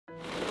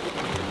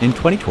In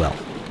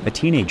 2012, a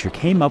teenager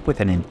came up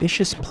with an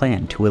ambitious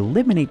plan to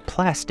eliminate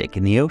plastic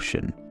in the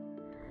ocean.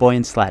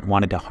 Boyan Slat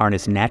wanted to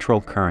harness natural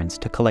currents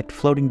to collect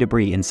floating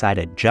debris inside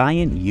a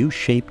giant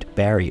U-shaped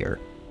barrier.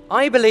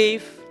 I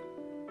believe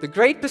the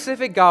Great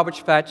Pacific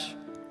Garbage Patch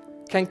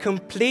can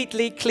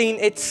completely clean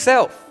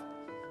itself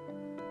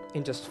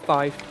in just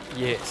 5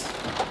 years.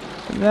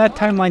 That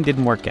timeline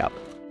didn't work out.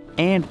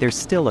 And there's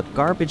still a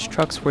garbage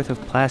truck's worth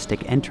of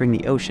plastic entering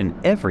the ocean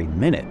every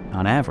minute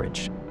on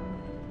average.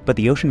 But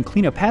the ocean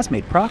cleanup has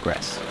made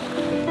progress.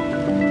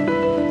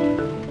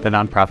 The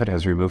nonprofit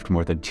has removed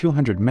more than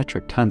 200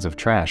 metric tons of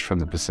trash from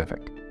the Pacific.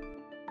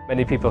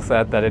 Many people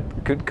said that it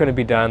couldn't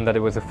be done, that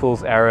it was a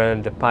fool's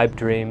errand, a pipe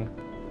dream.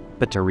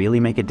 But to really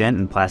make a dent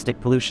in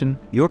plastic pollution,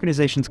 the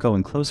organization's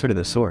going closer to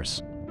the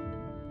source.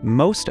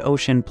 Most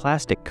ocean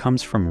plastic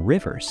comes from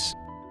rivers.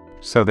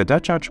 So the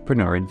Dutch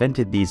entrepreneur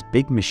invented these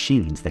big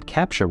machines that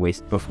capture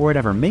waste before it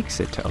ever makes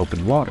it to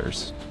open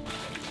waters.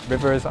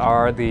 Rivers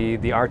are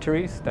the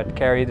arteries that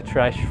carry the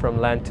trash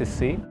from land to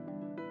sea.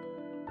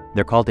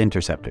 They're called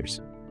interceptors,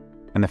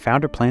 and the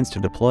founder plans to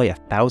deploy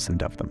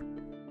 1,000 of them.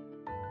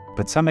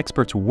 But some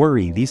experts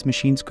worry these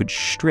machines could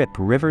strip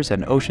rivers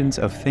and oceans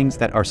of things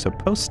that are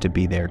supposed to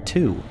be there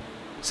too.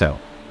 So,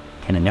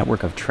 can a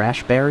network of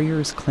trash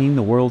barriers clean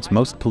the world's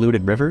most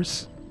polluted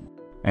rivers?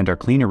 And are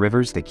cleaner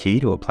rivers the key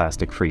to a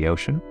plastic-free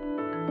ocean?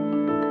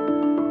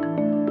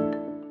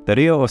 The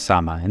Rio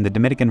Osama in the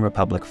Dominican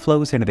Republic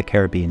flows into the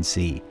Caribbean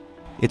Sea.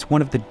 It's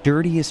one of the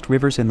dirtiest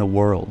rivers in the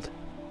world.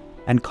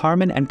 And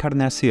Carmen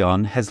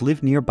Encarnacion has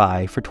lived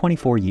nearby for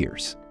 24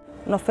 years.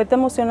 Nos afecta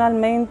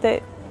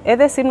emocionalmente, es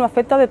decir, nos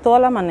afecta de toda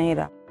la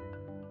manera.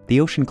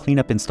 The ocean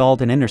cleanup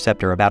installed an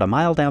interceptor about a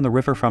mile down the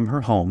river from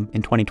her home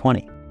in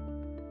 2020.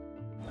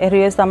 El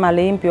río está más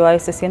limpio, ahí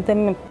se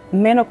siente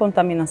menos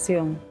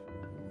contaminación.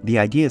 The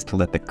idea is to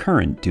let the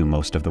current do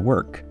most of the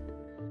work.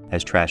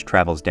 As trash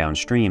travels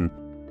downstream,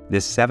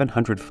 this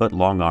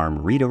 700-foot-long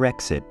arm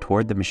redirects it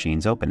toward the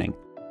machine's opening.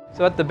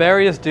 So what the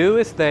barriers do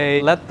is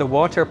they let the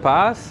water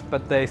pass,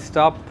 but they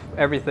stop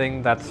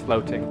everything that's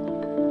floating.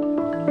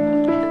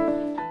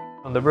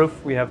 On the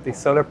roof we have these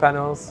solar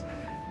panels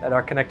that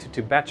are connected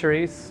to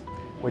batteries,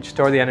 which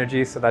store the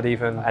energy so that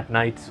even at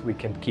night we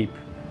can keep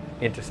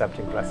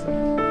intercepting plastic.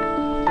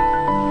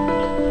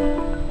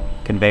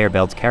 Conveyor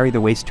belts carry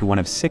the waste to one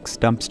of 6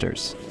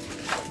 dumpsters.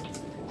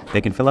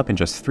 They can fill up in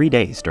just 3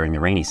 days during the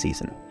rainy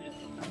season.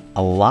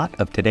 A lot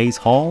of today's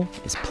haul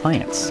is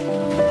plants.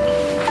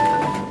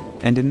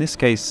 And in this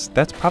case,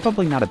 that's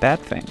probably not a bad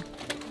thing.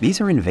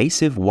 These are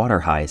invasive water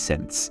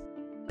hyacinths.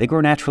 They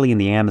grow naturally in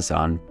the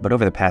Amazon, but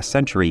over the past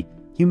century,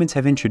 humans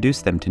have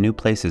introduced them to new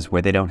places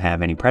where they don't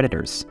have any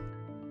predators.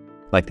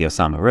 Like the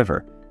Osama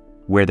River,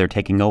 where they're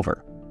taking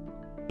over,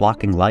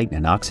 blocking light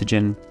and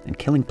oxygen, and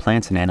killing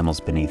plants and animals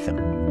beneath them.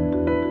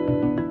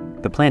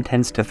 The plant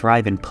tends to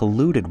thrive in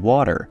polluted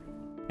water,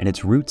 and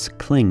its roots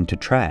cling to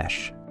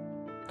trash.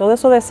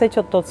 Todos esos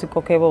desechos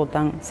tóxicos que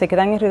botan se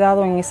quedan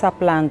enredados en esa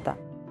planta.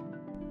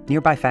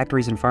 Nearby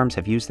factories and farms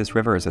have used this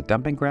river as a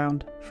dumping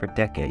ground for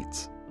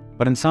decades.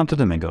 But in Santo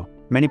Domingo,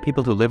 many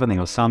people who live on the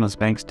Osama's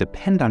banks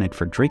depend on it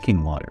for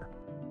drinking water.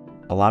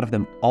 A lot of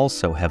them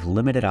also have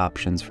limited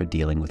options for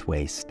dealing with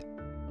waste.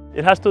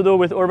 It has to do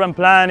with urban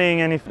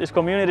planning, and if these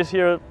communities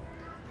here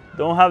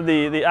don't have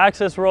the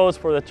access roads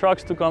for the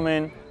trucks to come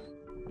in.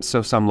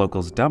 So some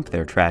locals dump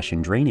their trash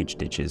in drainage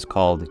ditches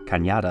called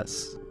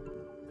cañadas.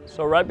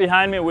 So right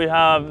behind me we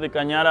have the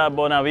Cañada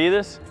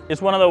Bonavides.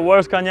 It's one of the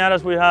worst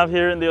cañadas we have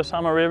here in the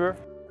Osama River.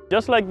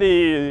 Just like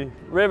the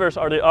rivers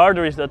are the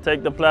arteries that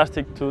take the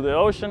plastic to the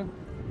ocean,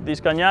 these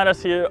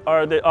cañadas here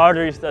are the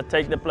arteries that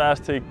take the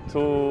plastic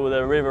to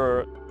the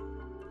river.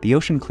 The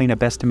ocean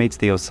cleanup estimates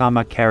the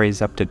Osama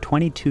carries up to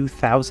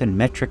 22,000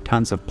 metric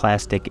tons of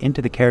plastic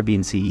into the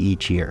Caribbean Sea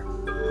each year.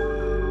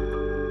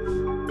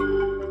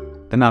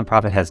 The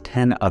nonprofit has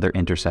 10 other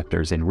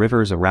interceptors in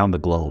rivers around the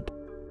globe.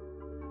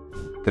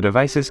 The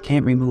devices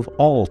can't remove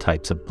all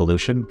types of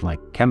pollution, like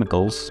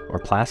chemicals or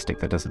plastic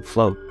that doesn't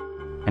float.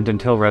 And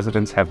until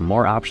residents have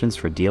more options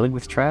for dealing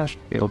with trash,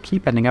 it'll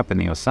keep ending up in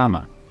the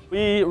Osama.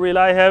 We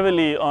rely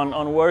heavily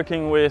on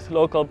working with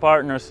local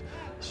partners,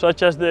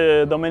 such as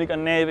the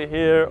Dominican Navy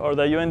here or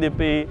the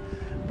UNDP,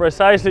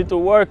 precisely to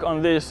work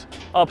on this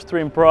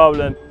upstream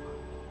problem.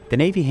 The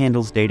Navy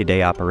handles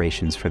day-to-day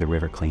operations for the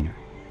river cleaner,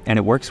 and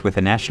it works with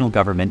the national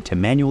government to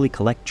manually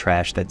collect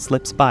trash that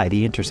slips by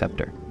the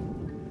interceptor.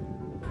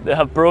 They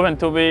have proven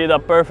to be the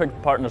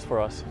perfect partners for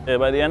us.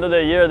 By the end of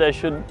the year, they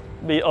should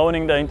be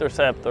owning the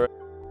interceptor.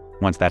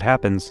 Once that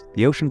happens,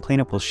 the ocean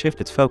cleanup will shift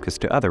its focus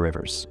to other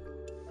rivers,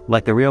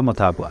 like the Rio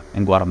Motagua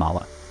in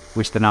Guatemala,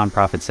 which the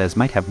nonprofit says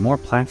might have more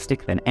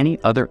plastic than any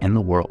other in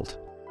the world.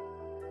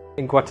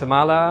 In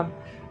Guatemala,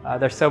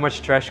 there's so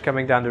much trash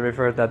coming down the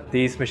river that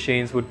these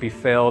machines would be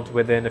filled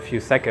within a few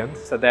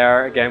seconds. So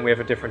there, again, we have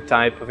a different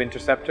type of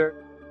interceptor.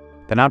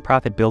 The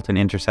nonprofit built an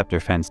interceptor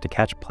fence to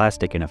catch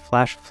plastic in a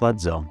flash flood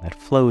zone that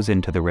flows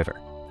into the river.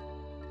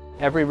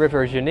 Every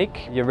river is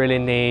unique. You really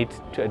need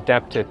to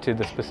adapt it to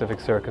the specific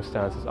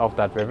circumstances of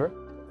that river.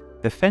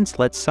 The fence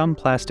lets some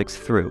plastics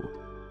through,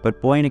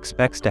 but Boyan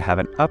expects to have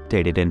an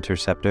updated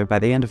interceptor by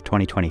the end of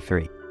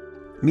 2023.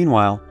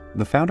 Meanwhile,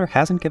 the founder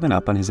hasn't given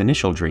up on his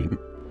initial dream,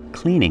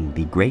 cleaning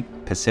the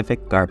Great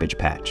Pacific Garbage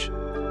Patch.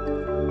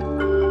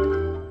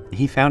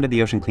 He founded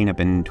the Ocean Cleanup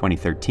in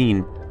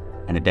 2013,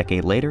 and a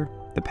decade later,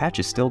 the patch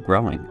is still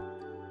growing.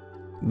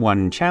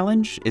 One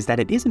challenge is that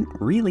it isn't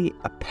really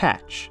a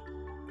patch.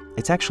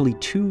 It's actually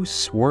two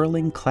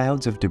swirling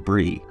clouds of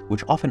debris,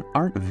 which often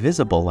aren't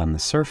visible on the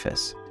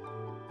surface.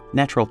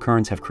 Natural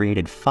currents have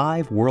created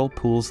 5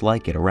 whirlpools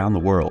like it around the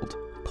world,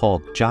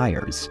 called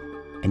gyres,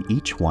 and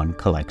each one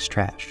collects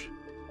trash.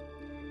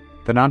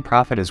 The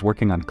nonprofit is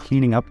working on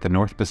cleaning up the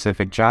North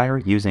Pacific Gyre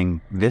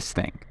using this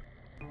thing.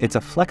 It's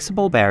a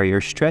flexible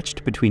barrier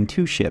stretched between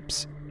 2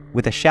 ships,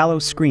 with a shallow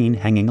screen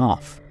hanging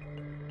off.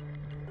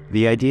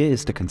 The idea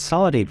is to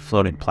consolidate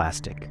floated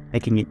plastic,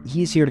 making it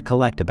easier to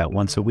collect about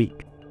once a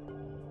week.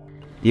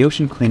 The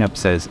Ocean Cleanup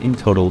says in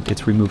total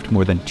it's removed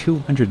more than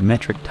 200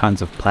 metric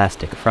tons of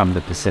plastic from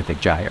the Pacific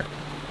Gyre.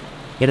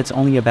 Yet it's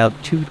only about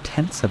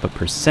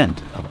 0.2%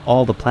 of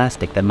all the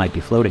plastic that might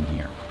be floating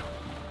here.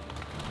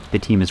 The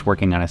team is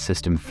working on a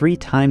system 3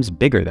 times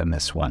bigger than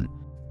this one.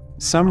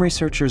 Some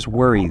researchers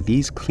worry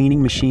these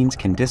cleaning machines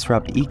can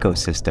disrupt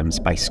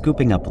ecosystems by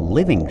scooping up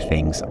living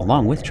things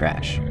along with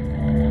trash.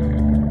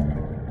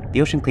 The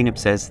Ocean Cleanup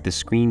says the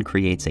screen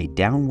creates a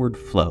downward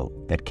flow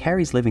that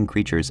carries living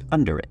creatures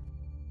under it.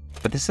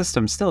 But the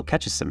system still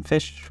catches some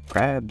fish,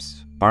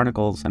 crabs,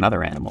 barnacles, and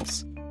other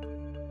animals.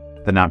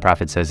 The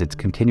nonprofit says it's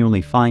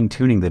continually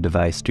fine-tuning the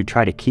device to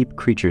try to keep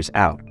creatures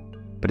out,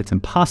 but it's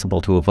impossible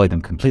to avoid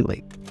them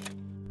completely.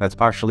 That's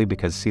partially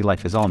because sea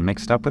life is all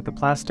mixed up with the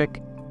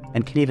plastic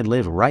and can even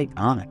live right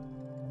on it.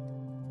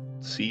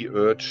 Sea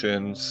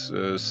urchins,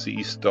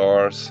 sea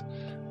stars,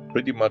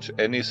 pretty much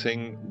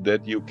anything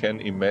that you can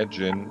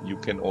imagine, you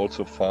can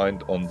also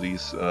find on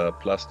these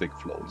plastic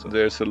floats.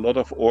 There's a lot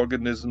of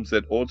organisms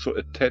that also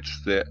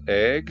attach their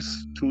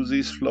eggs to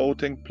these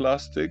floating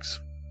plastics.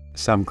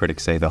 Some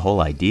critics say the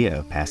whole idea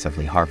of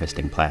passively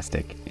harvesting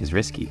plastic is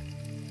risky.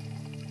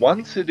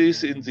 Once it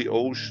is in the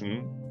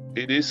ocean,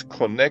 it is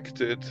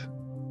connected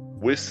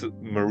with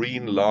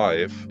marine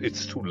life.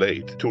 It's too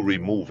late to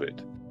remove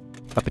it.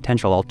 A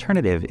potential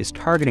alternative is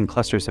targeting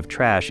clusters of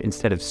trash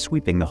instead of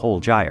sweeping the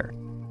whole gyre.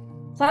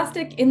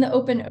 Plastic in the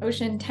open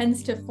ocean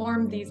tends to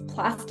form these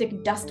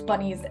plastic dust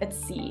bunnies at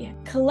sea.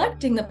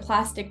 Collecting the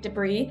plastic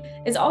debris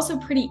is also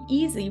pretty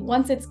easy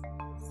once it's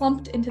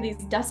clumped into these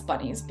dust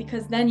bunnies,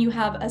 because then you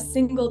have a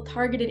single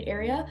targeted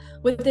area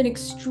with an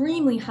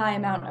extremely high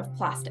amount of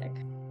plastic.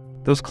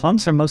 Those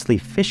clumps are mostly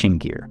fishing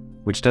gear,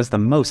 which does the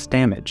most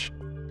damage.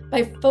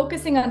 By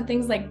focusing on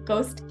things like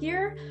ghost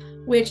gear,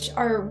 which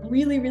are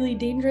really, really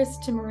dangerous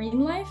to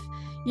marine life,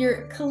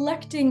 you're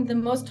collecting the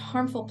most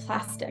harmful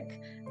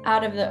plastic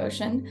out of the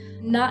ocean,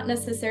 not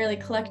necessarily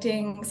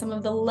collecting some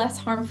of the less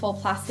harmful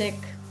plastic,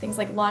 things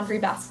like laundry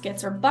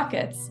baskets or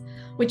buckets,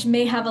 which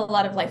may have a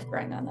lot of life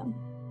growing on them.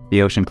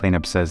 The Ocean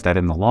Cleanup says that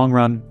in the long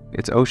run,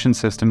 its ocean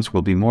systems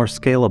will be more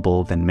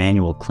scalable than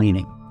manual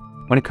cleaning.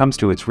 When it comes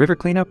to its river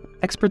cleanup,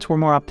 experts were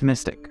more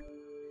optimistic.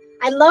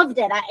 I loved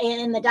it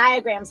in the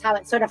diagrams, how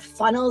it sort of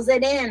funnels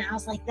it in. I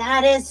was like,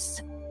 that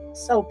is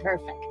so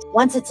perfect.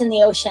 Once it's in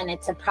the ocean,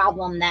 it's a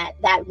problem that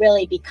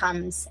really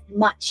becomes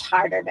much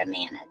harder to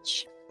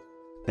manage.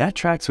 That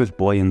tracks with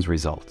Boyan's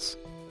results.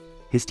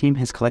 His team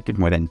has collected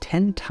more than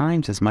 10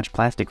 times as much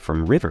plastic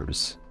from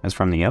rivers as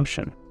from the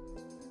ocean.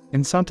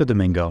 In Santo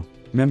Domingo,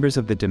 members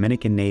of the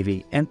Dominican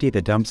Navy empty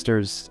the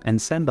dumpsters and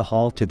send the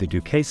haul to the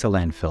Duquesa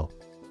landfill.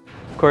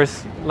 Of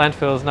course,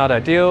 landfill is not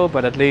ideal,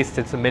 but at least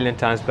it's 1,000,000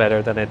 times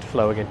better than it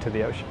flowing into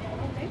the ocean.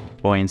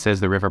 Boyan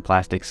says the river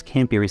plastics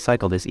can't be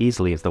recycled as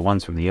easily as the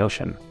ones from the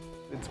ocean.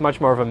 It's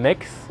much more of a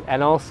mix,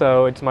 and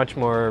also it's much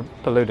more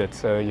polluted.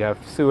 So you have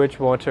sewage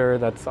water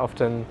that's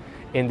often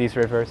in these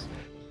rivers.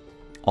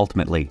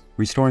 Ultimately,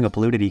 restoring a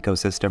polluted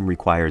ecosystem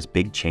requires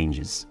big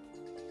changes.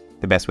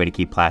 The best way to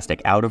keep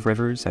plastic out of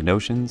rivers and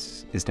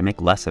oceans is to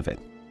make less of it.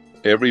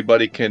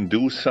 Everybody can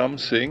do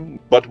something,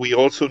 but we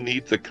also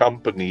need the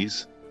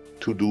companies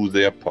to do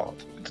their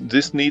part.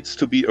 This needs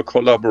to be a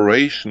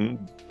collaboration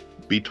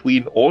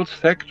between all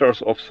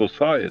sectors of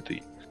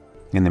society.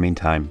 In the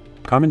meantime,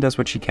 Carmen does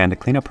what she can to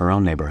clean up her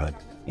own neighborhood.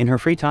 In her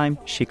free time,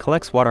 she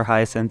collects water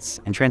hyacinths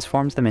and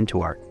transforms them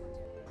into art.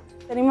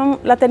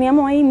 La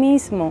teníamos ahí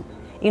mismo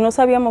y no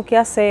sabíamos qué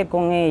hacer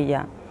con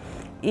ella.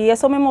 Y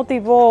eso me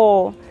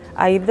motivó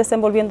a ir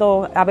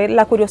desenvolviendo, a ver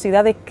la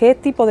curiosidad de qué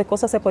tipo de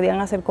cosas se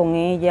podían hacer con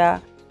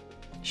ella.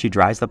 She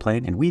dries the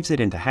plant and weaves it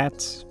into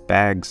hats,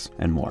 bags,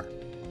 and more.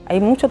 Hay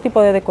muchos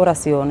tipos de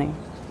decoraciones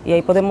y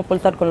ahí podemos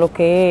aportar con lo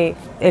que es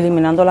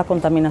eliminando la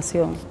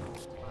contaminación.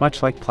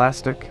 Much like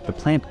plastic, the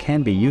plant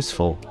can be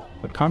useful,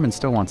 but Carmen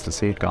still wants to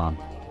see it gone.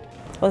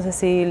 Entonces,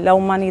 si la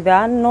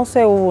humanidad no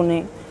se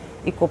une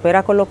y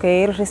coopera con lo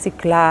que es el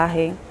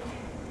reciclaje,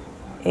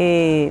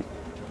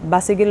 va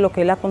a seguir lo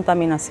que es la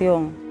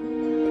contaminación.